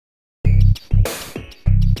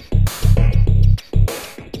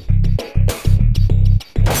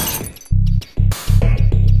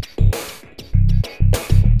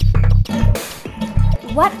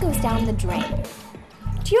down the drain.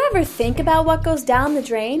 Do you ever think about what goes down the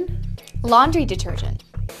drain? Laundry detergent,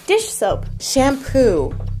 Dish soap,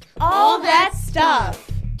 shampoo, all that stuff.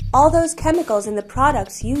 All those chemicals in the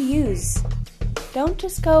products you use don't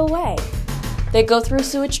just go away. They go through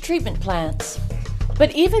sewage treatment plants.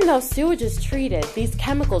 But even though sewage is treated, these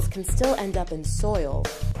chemicals can still end up in soil,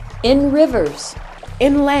 In rivers.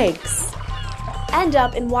 in lakes. End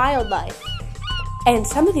up in wildlife. And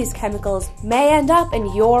some of these chemicals may end up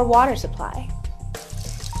in your water supply.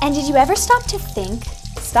 And did you ever stop to think?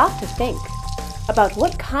 Stop to think about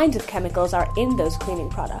what kinds of chemicals are in those cleaning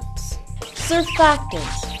products.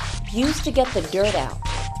 Surfactants, used to get the dirt out.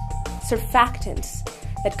 Surfactants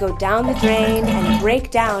that go down the drain and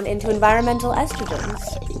break down into environmental estrogens.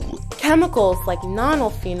 Chemicals like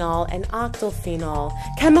Nonlyphenol and octylphenol,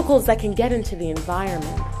 chemicals that can get into the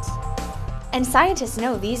environment. And scientists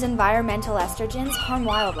know these environmental estrogens harm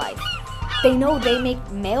wildlife. They know they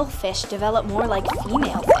make male fish develop more like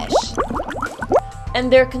female fish.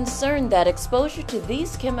 And they're concerned that exposure to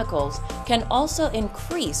these chemicals can also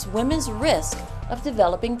increase women's risk of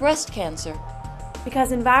developing breast cancer.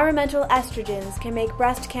 Because environmental estrogens can make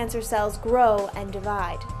breast cancer cells grow and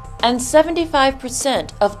divide. And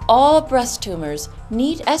 75% of all breast tumors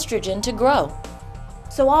need estrogen to grow.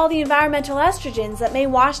 So all the environmental estrogens that may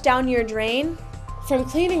wash down your drain From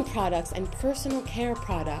cleaning products and personal care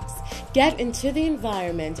products, get into the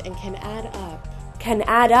environment and can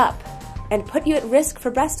add up and put you at risk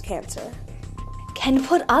for breast cancer. Can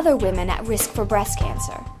put other women at risk for breast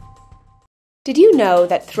cancer. Did you know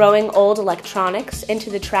that throwing old electronics into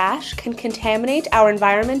the trash can contaminate our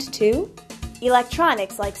environment too?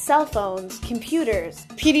 Electronics like cell phones, computers,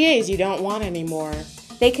 PDAs you don't want anymore.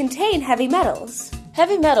 they contain heavy metals,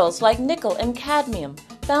 Heavy metals like nickel and cadmium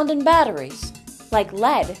found in batteries. like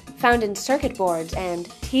lead, found in circuit boards and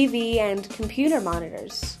TV and computer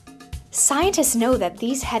monitors. Scientists know that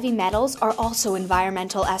these heavy metals are also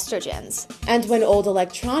environmental estrogens. And when old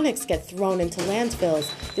electronics get thrown into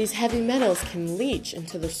landfills, these heavy metals can leach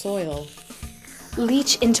into the soil,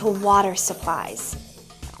 Leach into water supplies.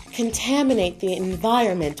 contaminate the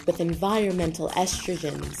environment with environmental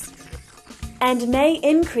estrogens. And may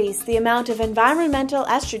increase the amount of environmental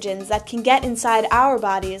estrogens that can get inside our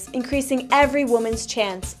bodies, increasing every woman's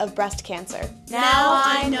chance of breast cancer. Now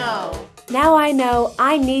I know. Now I know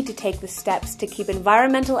I need to take the steps to keep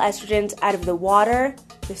environmental estrogens out of the water,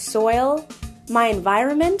 the soil, my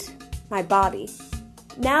environment, my body.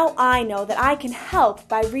 Now I know that I can help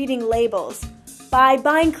by reading labels, by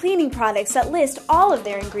buying cleaning products that list all of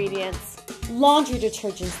their ingredients, Laundry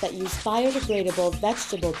detergents that use biodegradable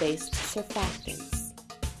vegetable-based surfactants.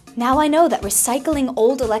 Now I know that recycling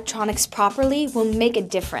old electronics properly will make a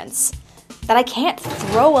difference. That I can't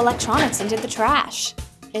throw electronics into the trash.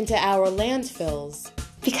 Into our landfills.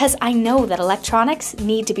 Because I know that electronics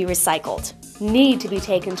need to be recycled. need to be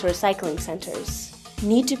taken to recycling centers.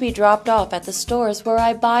 Need to be dropped off at the stores where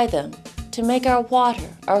I buy them to make our water,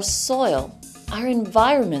 our soil, our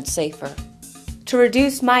environment safer. To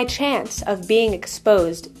reduce my chance of being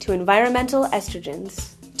exposed to environmental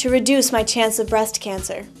estrogens. To reduce my chance of breast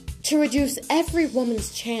cancer. To reduce every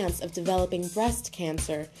woman's chance of developing breast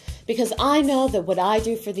cancer, because I know that what I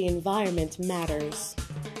do for the environment matters.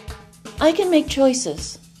 I can make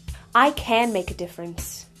choices. I can make a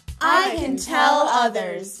difference. I can tell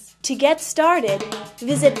others. To get started,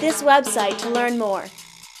 visit this website to learn more.